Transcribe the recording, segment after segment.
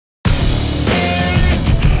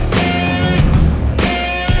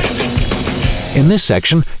In this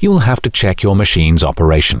section, you'll have to check your machine's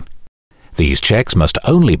operation. These checks must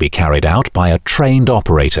only be carried out by a trained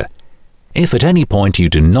operator. If at any point you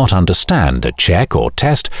do not understand a check or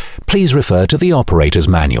test, please refer to the operator's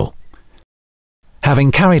manual.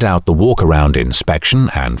 Having carried out the walk-around inspection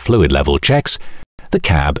and fluid level checks, the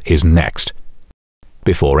cab is next.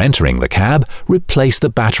 Before entering the cab, replace the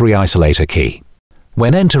battery isolator key.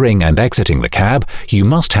 When entering and exiting the cab, you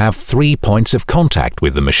must have 3 points of contact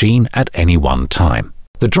with the machine at any one time.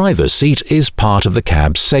 The driver's seat is part of the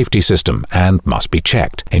cab's safety system and must be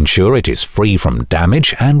checked. Ensure it is free from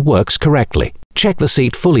damage and works correctly. Check the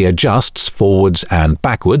seat fully adjusts forwards and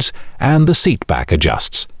backwards, and the seat back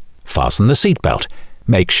adjusts. Fasten the seatbelt.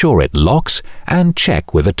 Make sure it locks and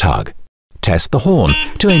check with a tug. Test the horn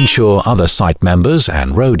to ensure other site members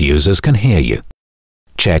and road users can hear you.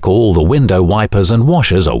 Check all the window wipers and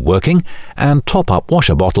washers are working and top up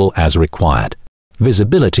washer bottle as required.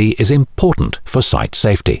 Visibility is important for site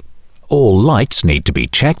safety. All lights need to be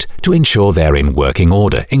checked to ensure they're in working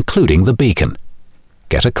order, including the beacon.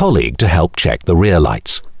 Get a colleague to help check the rear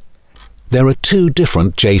lights. There are 2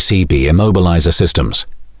 different JCB immobilizer systems.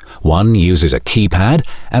 One uses a keypad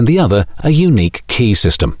and the other a unique key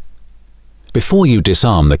system. Before you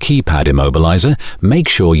disarm the keypad immobilizer, make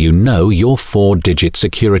sure you know your 4-digit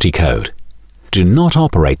security code. Do not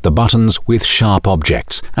operate the buttons with sharp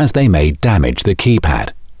objects, as they may damage the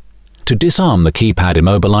keypad. To disarm the keypad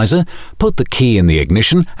immobilizer, put the key in the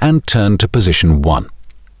ignition and turn to position 1.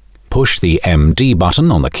 Push the MD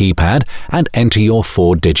button on the keypad and enter your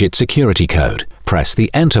 4-digit security code. Press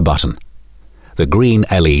the Enter button. The green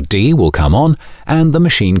LED will come on and the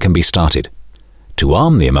machine can be started. To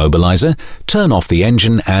arm the immobilizer, turn off the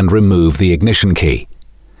engine and remove the ignition key.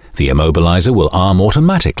 The immobilizer will arm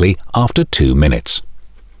automatically after 2 minutes.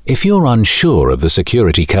 If you're unsure of the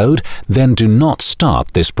security code, then do not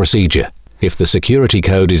start this procedure. If the security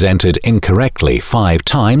code is entered incorrectly 5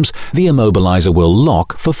 times, the immobilizer will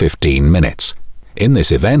lock for 15 minutes. In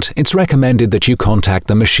this event, it's recommended that you contact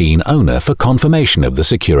the machine owner for confirmation of the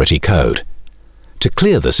security code. To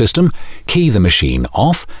clear the system, key the machine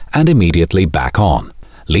off and immediately back on.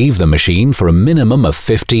 Leave the machine for a minimum of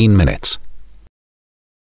 15 minutes.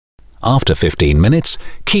 After 15 minutes,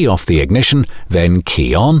 key off the ignition, then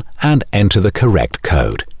key on and enter the correct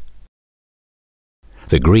code.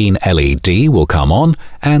 The green LED will come on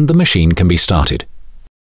and the machine can be started.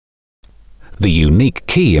 The unique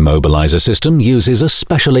key immobilizer system uses a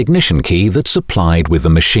special ignition key that's supplied with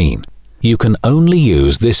the machine. You can only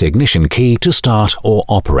use this ignition key to start or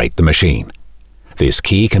operate the machine. This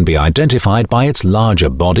key can be identified by its larger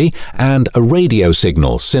body and a radio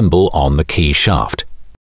signal symbol on the key shaft.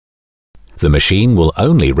 The machine will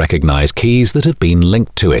only recognize keys that have been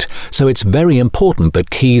linked to it, so it's very important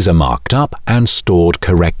that keys are marked up and stored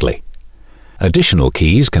correctly. Additional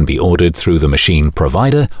keys can be ordered through the machine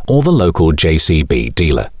provider or the local JCB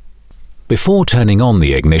dealer. Before turning on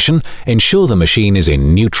the ignition, ensure the machine is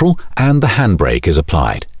in neutral and the handbrake is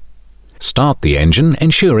applied. Start the engine,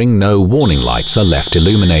 ensuring no warning lights are left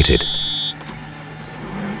illuminated.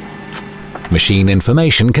 Machine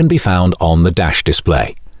information can be found on the dash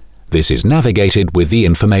display. This is navigated with the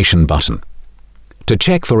information button. To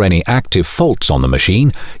check for any active faults on the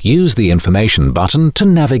machine, use the information button to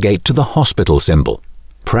navigate to the hospital symbol.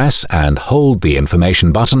 Press and hold the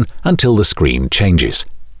information button until the screen changes.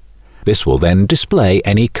 This will then display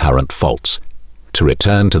any current faults. To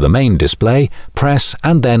return to the main display, press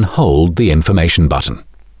and then hold the information button.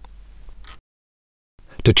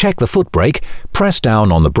 To check the foot brake, press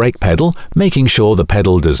down on the brake pedal, making sure the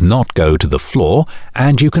pedal does not go to the floor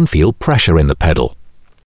and you can feel pressure in the pedal.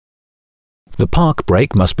 The park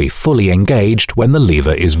brake must be fully engaged when the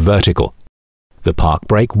lever is vertical. The park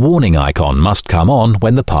brake warning icon must come on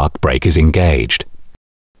when the park brake is engaged.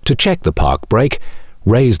 To check the park brake,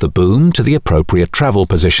 raise the boom to the appropriate travel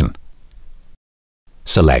position.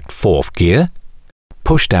 Select 4th gear.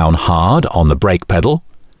 Push down hard on the brake pedal.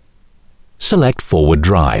 Select forward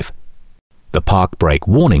drive. The park brake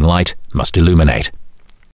warning light must illuminate.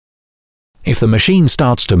 If the machine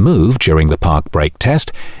starts to move during the park brake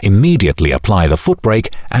test, immediately apply the foot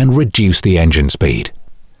brake and reduce the engine speed.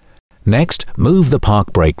 Next, move the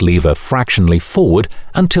park brake lever fractionally forward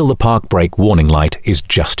until the park brake warning light is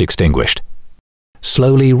just extinguished.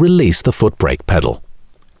 Slowly release the foot brake pedal.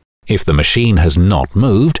 If the machine has not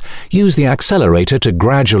moved, use the accelerator to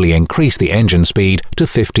gradually increase the engine speed to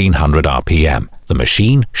 1500 RPM. The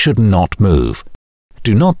machine should not move.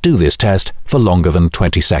 Do not do this test for longer than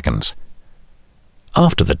 20 seconds.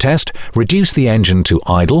 After the test, reduce the engine to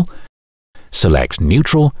idle, select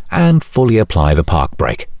neutral and fully apply the park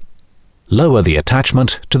brake. Lower the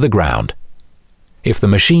attachment to the ground. If the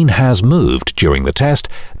machine has moved during the test,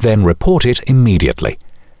 then report it immediately.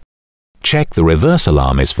 Check the reverse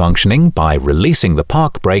alarm is functioning by releasing the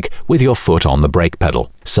park brake with your foot on the brake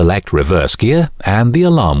pedal. Select reverse gear and the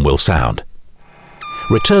alarm will sound.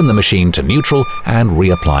 Return the machine to neutral and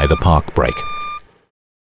reapply the park brake.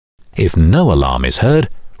 If no alarm is heard,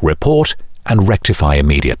 report and rectify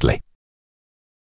immediately.